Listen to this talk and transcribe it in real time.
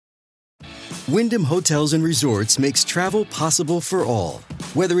Wyndham Hotels and Resorts makes travel possible for all.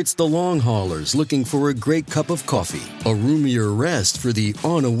 Whether it's the long haulers looking for a great cup of coffee, a roomier rest for the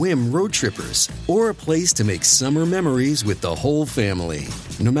on-a-whim road trippers, or a place to make summer memories with the whole family.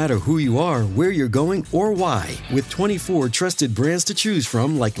 No matter who you are, where you're going, or why, with 24 trusted brands to choose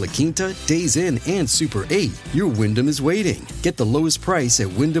from like La Quinta, Days Inn, and Super 8, your Wyndham is waiting. Get the lowest price at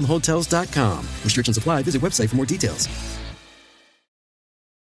WyndhamHotels.com. Restrictions apply. Visit website for more details.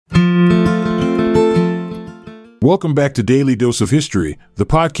 Welcome back to Daily Dose of History, the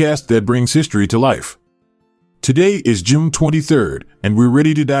podcast that brings history to life. Today is June 23rd, and we're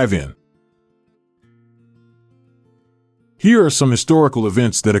ready to dive in. Here are some historical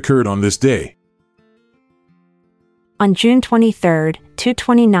events that occurred on this day. On June 23,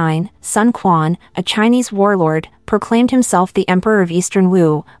 229, Sun Quan, a Chinese warlord, proclaimed himself the Emperor of Eastern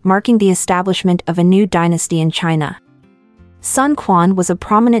Wu, marking the establishment of a new dynasty in China. Sun Quan was a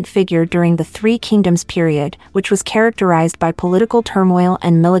prominent figure during the Three Kingdoms period, which was characterized by political turmoil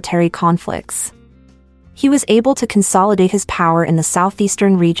and military conflicts. He was able to consolidate his power in the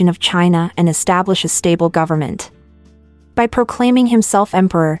southeastern region of China and establish a stable government. By proclaiming himself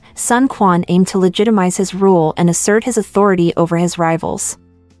emperor, Sun Quan aimed to legitimize his rule and assert his authority over his rivals.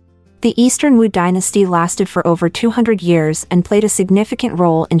 The Eastern Wu dynasty lasted for over 200 years and played a significant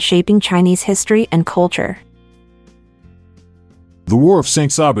role in shaping Chinese history and culture. The War of St.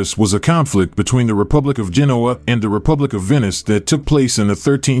 Sabas was a conflict between the Republic of Genoa and the Republic of Venice that took place in the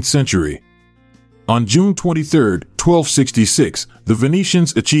 13th century. On June 23, 1266, the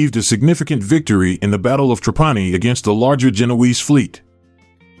Venetians achieved a significant victory in the Battle of Trapani against a larger Genoese fleet.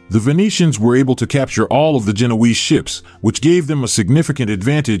 The Venetians were able to capture all of the Genoese ships, which gave them a significant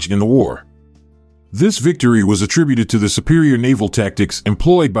advantage in the war. This victory was attributed to the superior naval tactics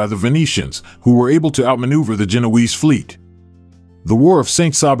employed by the Venetians, who were able to outmaneuver the Genoese fleet. The War of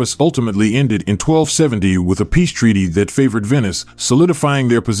St. Sabas ultimately ended in 1270 with a peace treaty that favored Venice, solidifying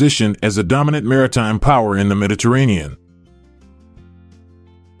their position as a dominant maritime power in the Mediterranean.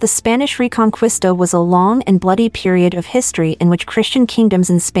 The Spanish Reconquista was a long and bloody period of history in which Christian kingdoms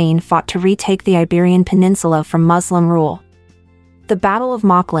in Spain fought to retake the Iberian Peninsula from Muslim rule. The Battle of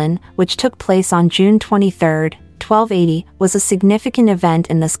Mauchline, which took place on June 23, 1280, was a significant event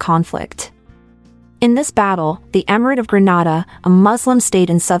in this conflict. In this battle, the Emirate of Granada, a Muslim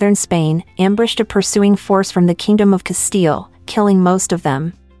state in southern Spain, ambushed a pursuing force from the Kingdom of Castile, killing most of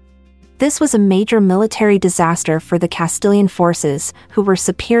them. This was a major military disaster for the Castilian forces, who were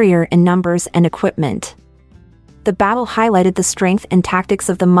superior in numbers and equipment. The battle highlighted the strength and tactics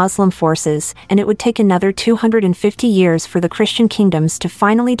of the Muslim forces, and it would take another 250 years for the Christian kingdoms to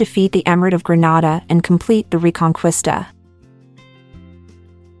finally defeat the Emirate of Granada and complete the Reconquista.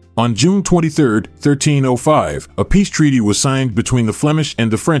 On June 23, 1305, a peace treaty was signed between the Flemish and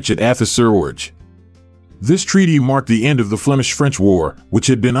the French at Athus-sur-Orge. This treaty marked the end of the Flemish-French War, which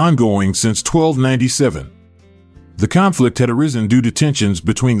had been ongoing since 1297. The conflict had arisen due to tensions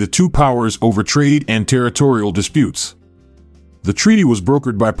between the two powers over trade and territorial disputes. The treaty was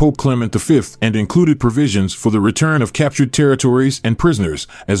brokered by Pope Clement V and included provisions for the return of captured territories and prisoners,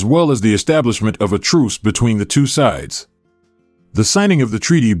 as well as the establishment of a truce between the two sides. The signing of the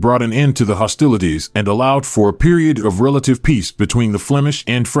treaty brought an end to the hostilities and allowed for a period of relative peace between the Flemish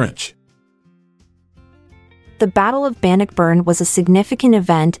and French. The Battle of Bannockburn was a significant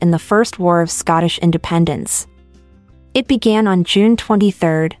event in the First War of Scottish Independence. It began on June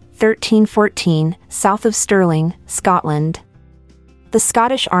 23, 1314, south of Stirling, Scotland. The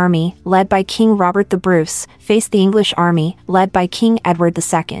Scottish army, led by King Robert the Bruce, faced the English army, led by King Edward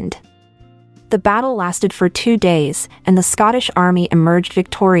II. The battle lasted for 2 days, and the Scottish army emerged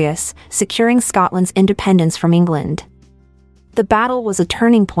victorious, securing Scotland's independence from England. The battle was a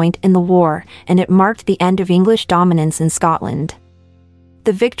turning point in the war, and it marked the end of English dominance in Scotland.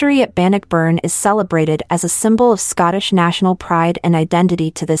 The victory at Bannockburn is celebrated as a symbol of Scottish national pride and identity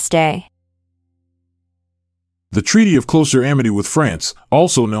to this day. The Treaty of Closer Amity with France,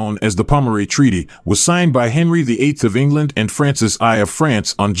 also known as the Pomeroy Treaty, was signed by Henry VIII of England and Francis I of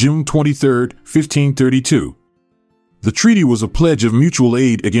France on June 23, 1532. The treaty was a pledge of mutual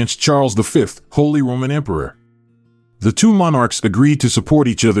aid against Charles V, Holy Roman Emperor. The two monarchs agreed to support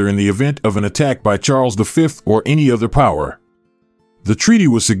each other in the event of an attack by Charles V or any other power. The treaty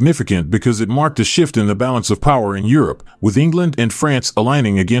was significant because it marked a shift in the balance of power in Europe, with England and France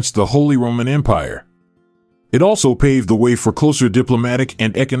aligning against the Holy Roman Empire. It also paved the way for closer diplomatic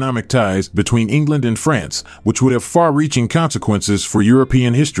and economic ties between England and France, which would have far-reaching consequences for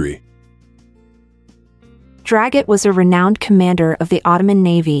European history. Dragut was a renowned commander of the Ottoman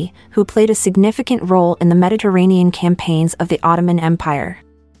Navy, who played a significant role in the Mediterranean campaigns of the Ottoman Empire.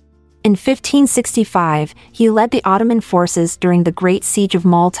 In 1565, he led the Ottoman forces during the Great Siege of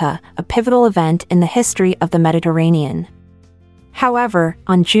Malta, a pivotal event in the history of the Mediterranean. However,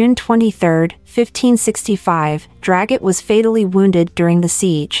 on June 23, 1565, Dragut was fatally wounded during the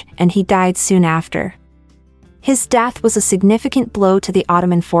siege, and he died soon after. His death was a significant blow to the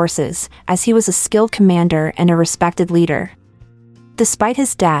Ottoman forces, as he was a skilled commander and a respected leader. Despite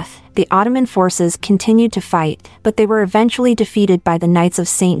his death, the Ottoman forces continued to fight, but they were eventually defeated by the Knights of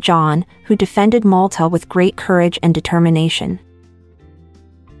St. John, who defended Malta with great courage and determination.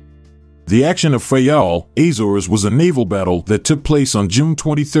 The action of Fayal, Azores was a naval battle that took place on June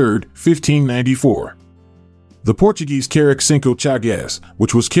 23, 1594. The Portuguese carrack Cinco Chagas,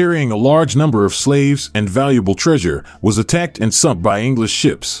 which was carrying a large number of slaves and valuable treasure, was attacked and sunk by English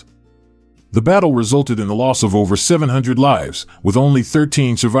ships. The battle resulted in the loss of over 700 lives, with only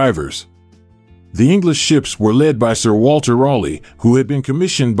 13 survivors. The English ships were led by Sir Walter Raleigh, who had been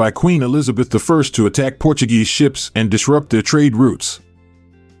commissioned by Queen Elizabeth I to attack Portuguese ships and disrupt their trade routes.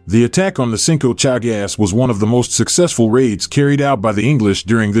 The attack on the Cinco Chagas was one of the most successful raids carried out by the English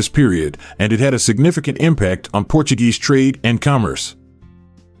during this period, and it had a significant impact on Portuguese trade and commerce.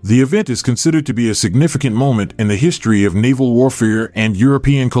 The event is considered to be a significant moment in the history of naval warfare and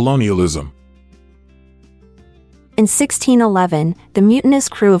European colonialism. In 1611, the mutinous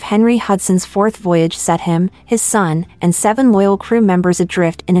crew of Henry Hudson's fourth voyage set him, his son, and 7 loyal crew members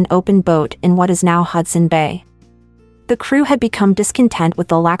adrift in an open boat in what is now Hudson Bay. The crew had become discontent with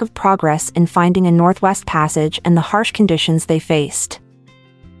the lack of progress in finding a northwest passage and the harsh conditions they faced.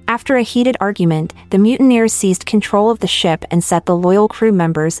 After a heated argument, the mutineers seized control of the ship and set the loyal crew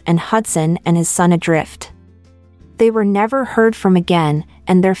members and Hudson and his son adrift. They were never heard from again,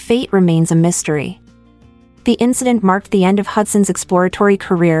 and their fate remains a mystery. The incident marked the end of Hudson's exploratory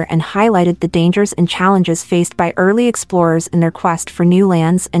career and highlighted the dangers and challenges faced by early explorers in their quest for new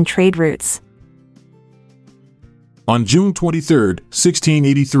lands and trade routes. On June 23,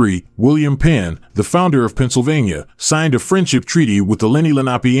 1683, William Penn, the founder of Pennsylvania, signed a friendship treaty with the Lenni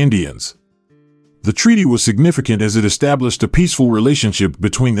Lenape Indians. The treaty was significant as it established a peaceful relationship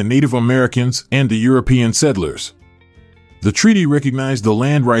between the Native Americans and the European settlers. The treaty recognized the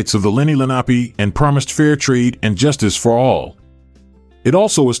land rights of the Lenni Lenape and promised fair trade and justice for all. It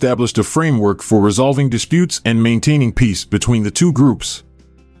also established a framework for resolving disputes and maintaining peace between the two groups.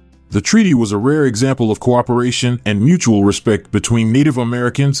 The treaty was a rare example of cooperation and mutual respect between Native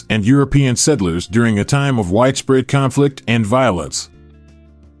Americans and European settlers during a time of widespread conflict and violence.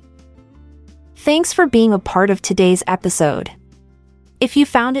 Thanks for being a part of today's episode. If you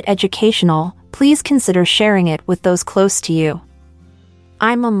found it educational, please consider sharing it with those close to you.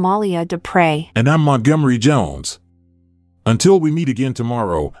 I'm Amalia Dupre. And I'm Montgomery Jones. Until we meet again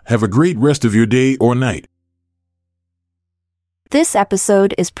tomorrow, have a great rest of your day or night. This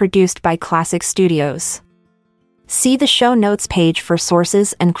episode is produced by Classic Studios. See the show notes page for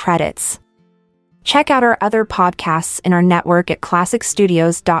sources and credits. Check out our other podcasts in our network at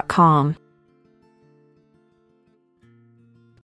classicstudios.com.